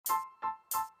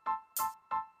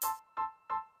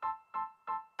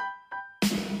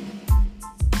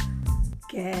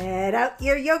Get out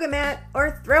your yoga mat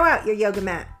or throw out your yoga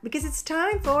mat because it's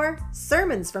time for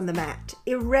Sermons from the Mat.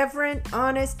 Irreverent,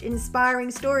 honest,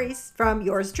 inspiring stories from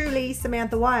yours truly,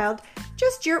 Samantha Wild.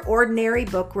 Just your ordinary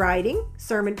book writing,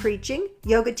 sermon preaching,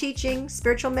 yoga teaching,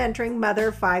 spiritual mentoring, mother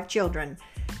of 5 children.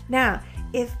 Now,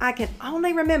 if I can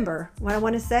only remember what I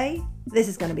want to say, this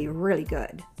is going to be really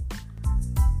good.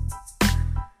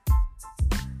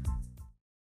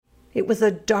 It was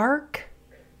a dark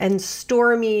and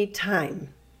stormy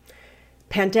time.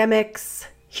 Pandemics,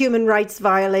 human rights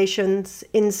violations,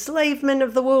 enslavement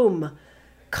of the womb,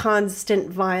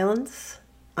 constant violence,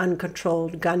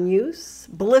 uncontrolled gun use,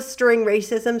 blistering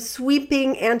racism,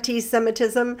 sweeping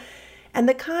anti-Semitism, and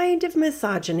the kind of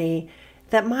misogyny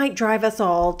that might drive us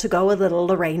all to go a little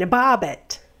Lorena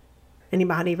Bobbitt.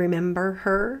 Anybody remember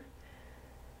her?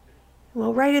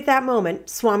 Well, right at that moment,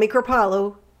 Swami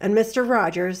Kripalu and Mr.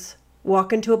 Rogers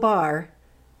walk into a bar,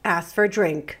 ask for a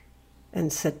drink,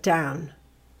 and sit down.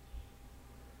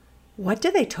 What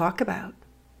do they talk about?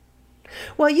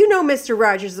 Well, you know Mr.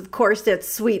 Rogers, of course, that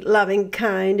sweet, loving,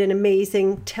 kind, and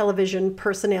amazing television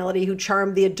personality who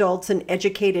charmed the adults and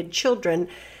educated children.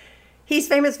 He's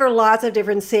famous for lots of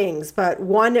different sayings, but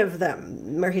one of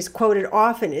them, where he's quoted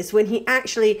often, is when he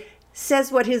actually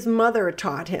says what his mother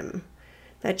taught him,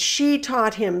 that she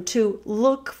taught him to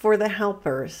look for the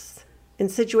helpers. In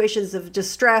situations of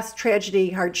distress, tragedy,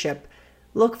 hardship,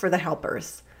 look for the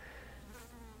helpers.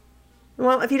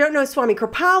 Well, if you don't know Swami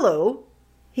Kripalu,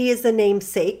 he is the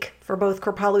namesake for both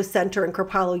Kripalu Center and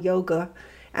Kripalu Yoga,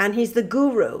 and he's the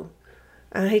guru.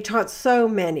 He taught so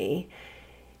many.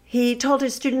 He told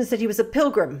his students that he was a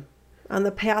pilgrim on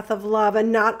the path of love,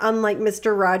 and not unlike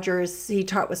Mr. Rogers, he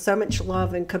taught with so much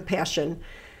love and compassion,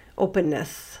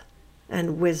 openness,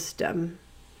 and wisdom.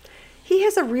 He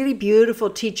has a really beautiful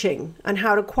teaching on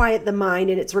how to quiet the mind,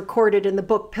 and it's recorded in the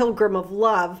book Pilgrim of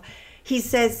Love. He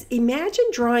says, imagine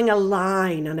drawing a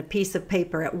line on a piece of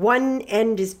paper. At one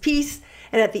end is peace,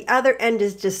 and at the other end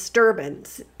is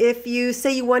disturbance. If you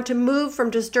say you want to move from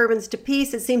disturbance to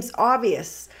peace, it seems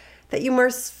obvious that you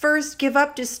must first give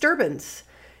up disturbance.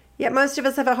 Yet most of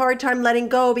us have a hard time letting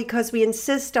go because we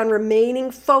insist on remaining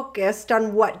focused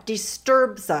on what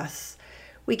disturbs us.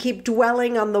 We keep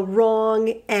dwelling on the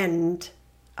wrong end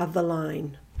of the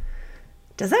line.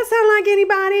 Does that sound like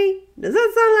anybody? Does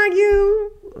that sound like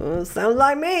you? Sounds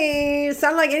like me.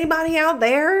 Sound like anybody out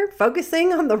there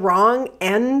focusing on the wrong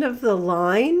end of the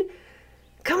line?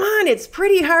 Come on, it's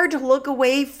pretty hard to look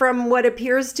away from what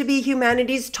appears to be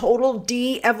humanity's total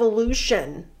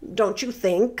de-evolution, don't you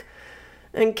think?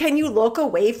 And can you look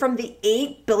away from the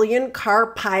 8 billion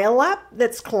car pileup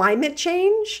that's climate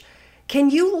change? Can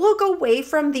you look away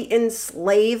from the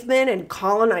enslavement and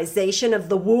colonization of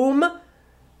the womb,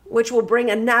 which will bring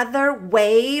another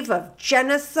wave of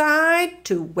genocide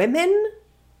to women?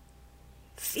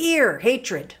 Fear,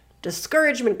 hatred,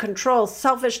 discouragement, control,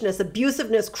 selfishness,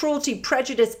 abusiveness, cruelty,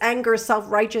 prejudice, anger,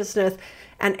 self-righteousness,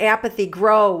 and apathy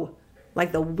grow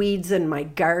like the weeds in my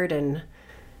garden.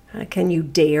 Can you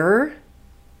dare,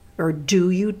 or do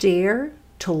you dare,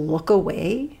 to look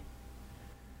away?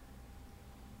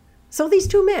 So these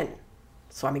 2 men,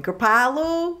 Swami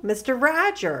Kripalu, Mr.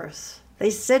 Rogers, they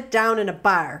sit down in a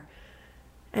bar.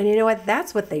 And you know what?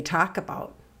 That's what they talk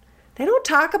about. They don't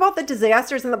talk about the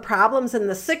disasters and the problems and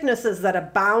the sicknesses that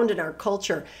abound in our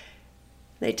culture.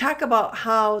 They talk about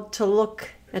how to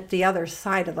look at the other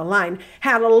side of the line,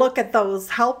 how to look at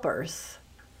those helpers.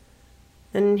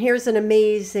 And here's an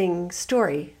amazing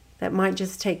story that might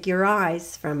just take your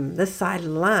eyes from this side of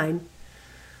the line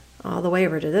all the way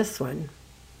over to this one.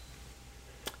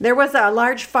 There was a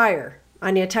large fire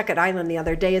on Nantucket Island the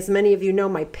other day. As many of you know,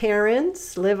 my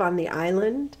parents live on the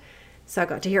island, so I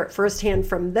got to hear it firsthand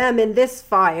from them. In this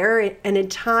fire, an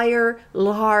entire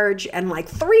large and like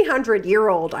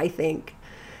 300-year-old, I think,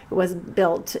 was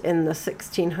built in the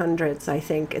 1600s, I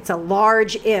think. It's a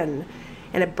large inn,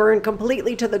 and it burned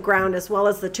completely to the ground, as well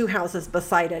as the 2 houses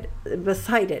beside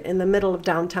it in the middle of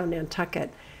downtown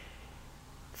Nantucket.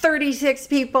 36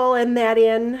 people in that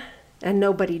inn, and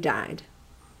nobody died.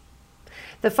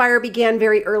 The fire began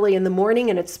very early in the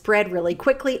morning, and it spread really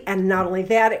quickly. And not only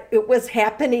that, it was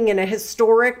happening in a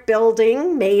historic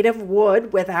building made of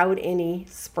wood without any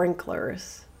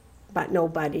sprinklers. But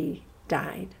nobody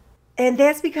died. And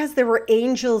that's because there were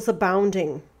angels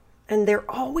abounding. And there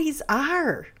always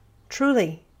are.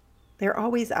 Truly, there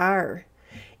always are.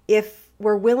 If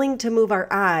we're willing to move our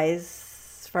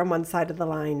eyes from one side of the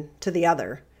line to the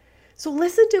other. So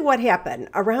listen to what happened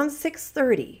around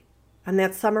 6:30 on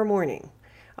that summer morning.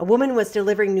 A woman was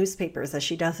delivering newspapers, as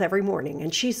she does every morning,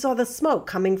 and she saw the smoke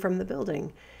coming from the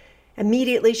building.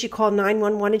 Immediately, she called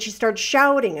 911 and she started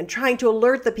shouting and trying to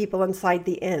alert the people inside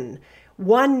the inn.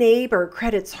 One neighbor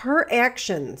credits her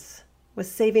actions with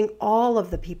saving all of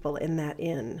the people in that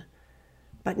inn.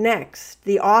 But next,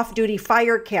 the off-duty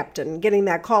fire captain getting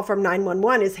that call from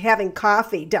 911 is having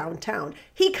coffee downtown.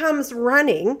 He comes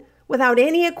running without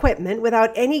any equipment,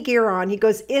 without any gear on. He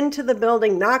goes into the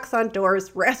building, knocks on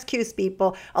doors, rescues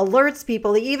people, alerts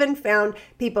people. He even found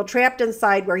people trapped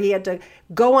inside where he had to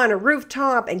go on a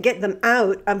rooftop and get them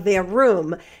out of their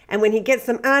room. And when he gets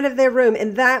them out of their room,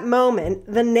 in that moment,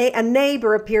 a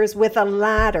neighbor appears with a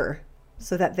ladder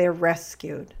so that they're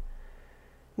rescued.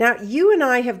 Now, you and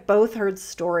I have both heard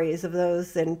stories of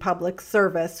those in public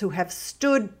service who have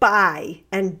stood by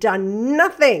and done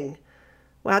nothing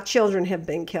while children have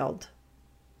been killed.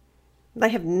 They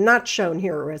have not shown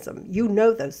heroism. You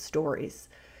know those stories.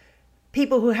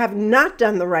 People who have not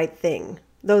done the right thing,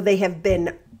 though they have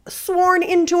been sworn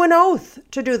into an oath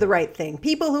to do the right thing.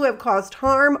 People who have caused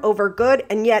harm over good,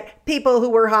 and yet people who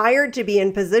were hired to be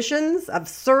in positions of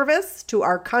service to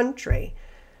our country.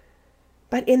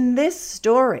 But in this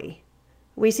story,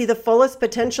 we see the fullest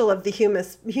potential of the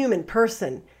human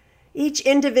person. Each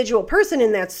individual person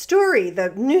in that story,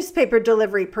 the newspaper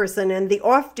delivery person and the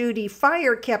off-duty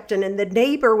fire captain and the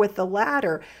neighbor with the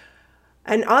ladder,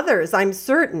 and others, I'm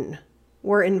certain,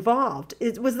 were involved.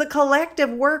 It was the collective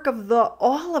work of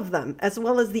all of them, as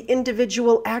well as the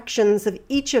individual actions of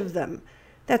each of them,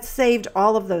 that saved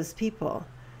all of those people.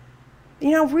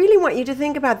 You know, I really want you to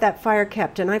think about that fire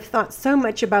captain. I've thought so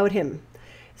much about him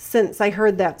since I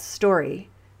heard that story.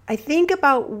 I think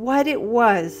about what it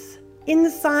was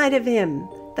inside of him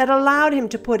that allowed him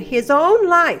to put his own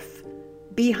life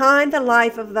behind the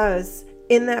life of those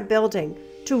in that building,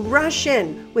 to rush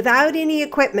in without any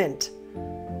equipment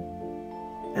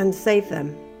and save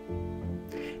them.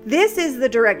 This is the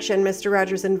direction Mr.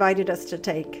 Rogers invited us to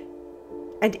take.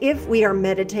 And if we are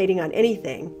meditating on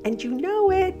anything, and you know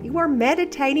it, you are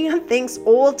meditating on things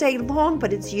all day long,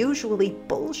 but it's usually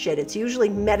bullshit. It's usually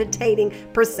meditating,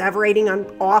 perseverating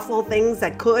on awful things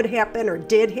that could happen or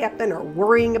did happen, or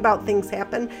worrying about things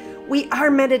happen. We are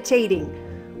meditating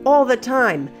all the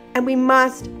time, and we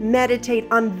must meditate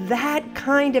on that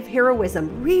kind of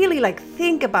heroism. Really,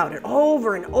 think about it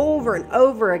over and over and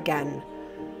over again.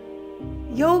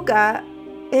 Yoga,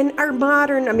 in our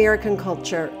modern American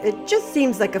culture, it just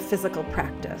seems like a physical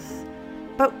practice.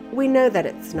 But we know that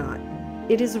it's not.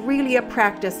 It is really a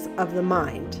practice of the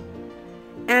mind.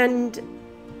 And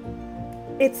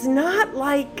it's not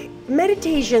like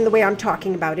meditation, the way I'm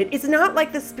talking about it. It's not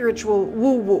like the spiritual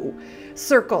woo-woo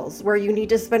circles where you need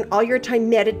to spend all your time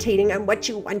meditating on what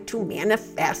you want to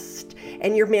manifest.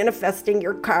 And you're manifesting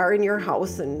your car and your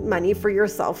house and money for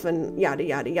yourself and yada,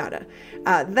 yada, yada.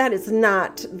 That is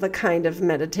not the kind of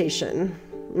meditation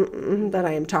that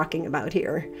I am talking about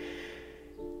here.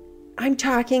 I'm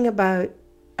talking about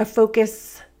a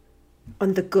focus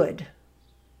on the good,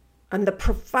 on the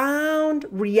profound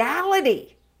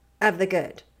reality of the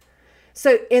good.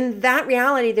 So in that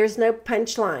reality, there's no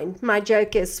punchline. My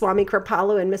joke is Swami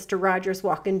Kripalu and Mr. Rogers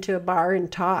walk into a bar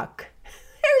and talk.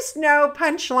 There's no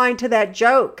punchline to that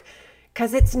joke,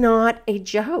 because it's not a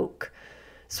joke.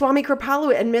 Swami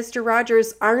Kripalu and Mr.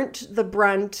 Rogers aren't the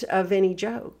brunt of any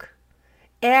joke.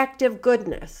 Active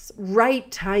goodness,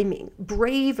 right timing,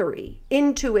 bravery,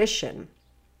 intuition.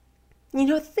 You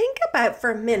know, think about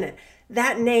for a minute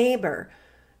that neighbor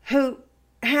who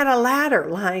had a ladder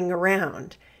lying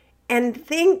around and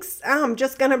thinks, oh, I'm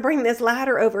just going to bring this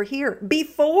ladder over here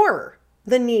before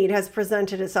the need has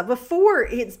presented itself, before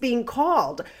it's being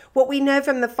called. What we know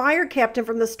from the fire captain,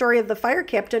 from the story of the fire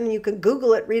captain, and you can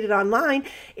Google it, read it online,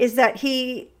 is that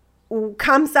he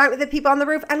comes out with the people on the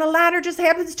roof and a ladder just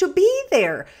happens to be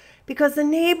there because the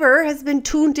neighbor has been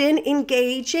tuned in,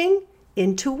 engaging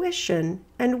intuition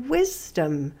and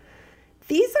wisdom.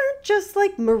 These aren't just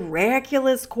like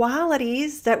miraculous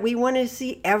qualities that we want to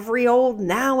see every old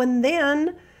now and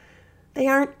then. They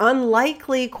aren't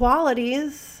unlikely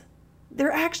qualities.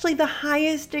 They're actually the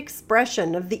highest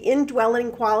expression of the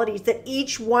indwelling qualities that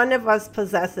each one of us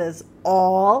possesses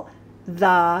all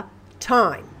the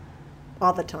time.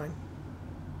 All the time.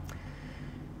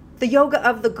 The yoga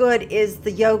of the good is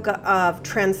the yoga of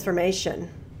transformation.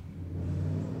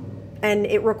 And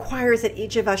it requires that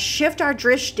each of us shift our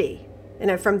drishti,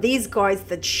 from these guys,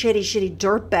 the shitty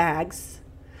dirtbags,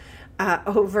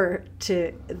 over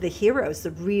to the heroes,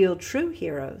 the real true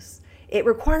heroes. It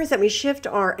requires that we shift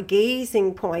our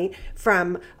gazing point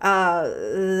from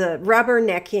the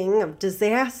rubbernecking of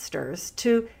disasters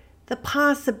to the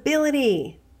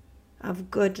possibility of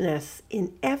goodness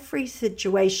in every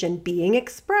situation being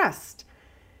expressed,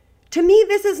 To me,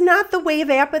 this is not the way of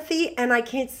apathy, and I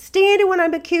can't stand it when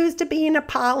I'm accused of being a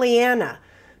Pollyanna,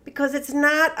 because it's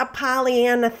not a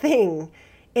Pollyanna thing.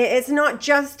 It's not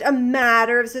just a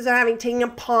matter of taking a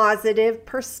positive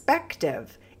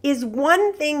perspective. Is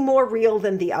one thing more real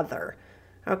than the other?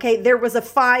 Okay, there was a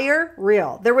fire,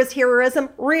 real. There was heroism,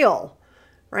 real.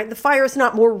 Right? The fire is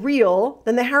not more real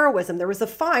than the heroism. There was a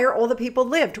fire, all the people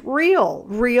lived,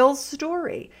 real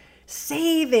story.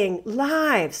 Saving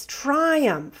lives,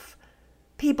 triumph.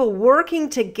 People working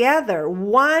together,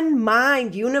 one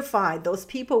mind unified, those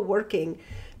people working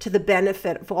to the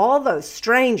benefit of all those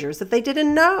strangers that they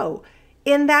didn't know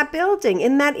in that building,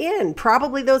 in that inn.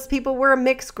 Probably those people were a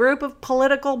mixed group of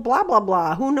political blah, blah,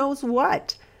 blah, who knows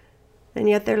what. And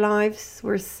yet their lives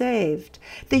were saved.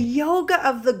 The yoga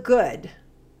of the good,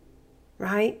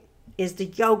 right, is the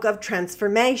yoga of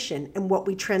transformation. And what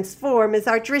we transform is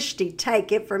our drishti.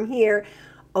 Take it from here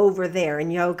over there.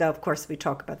 In yoga, of course, we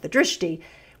talk about the drishti,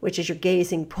 which is your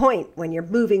gazing point when you're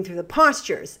moving through the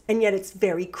postures. And yet it's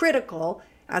very critical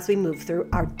as we move through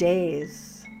our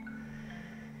days.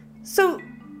 So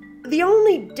the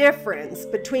only difference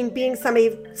between being somebody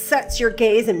who sets your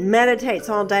gaze and meditates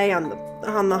all day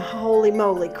on the holy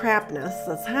moly crapness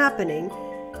that's happening,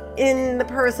 in the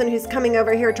person who's coming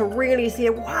over here to really see,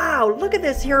 wow, look at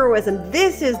this heroism.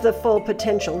 This is the full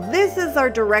potential. This is our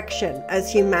direction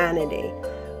as humanity,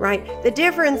 right? The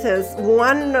difference is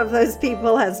one of those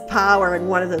people has power and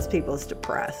one of those people is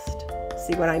depressed.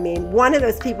 See what I mean? One of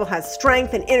those people has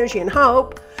strength and energy and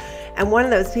hope, and one of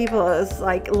those people is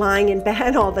like lying in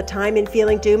bed all the time and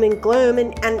feeling doom and gloom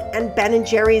and Ben and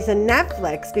Jerry's and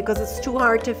Netflix because it's too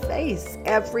hard to face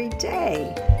every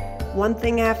day. One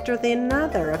thing after the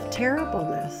another of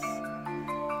terribleness.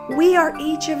 We are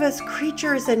each of us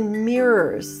creatures and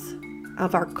mirrors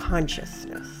of our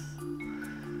consciousness.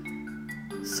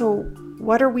 So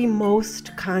what are we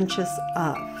most conscious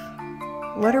of?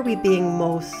 What are we being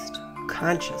most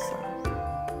conscious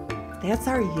of? That's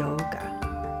our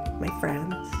yoga, my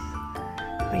friends,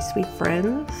 my sweet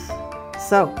friends.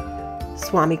 So,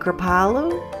 Swami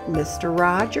Kripalu, Mr.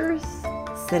 Rogers,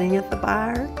 sitting at the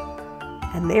bar,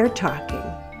 and they're talking.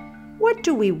 What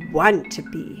do we want to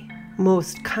be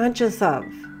most conscious of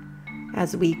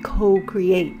as we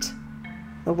co-create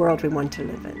the world we want to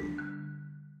live in?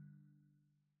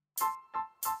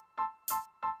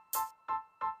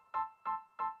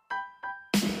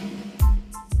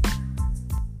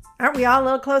 Aren't we all a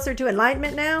little closer to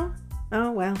enlightenment now?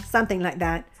 Oh, well, something like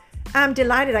that. I'm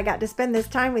delighted I got to spend this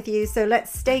time with you, so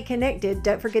let's stay connected.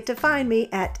 Don't forget to find me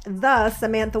at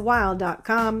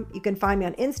thesamanthawild.com. You can find me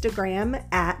on Instagram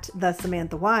at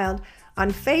thesamanthawild,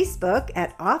 on Facebook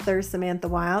at author Samantha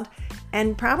Wild,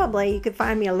 and probably you could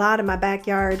find me a lot in my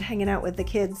backyard hanging out with the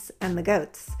kids and the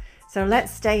goats. So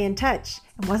let's stay in touch.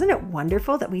 And wasn't it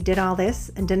wonderful that we did all this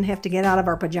and didn't have to get out of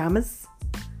our pajamas?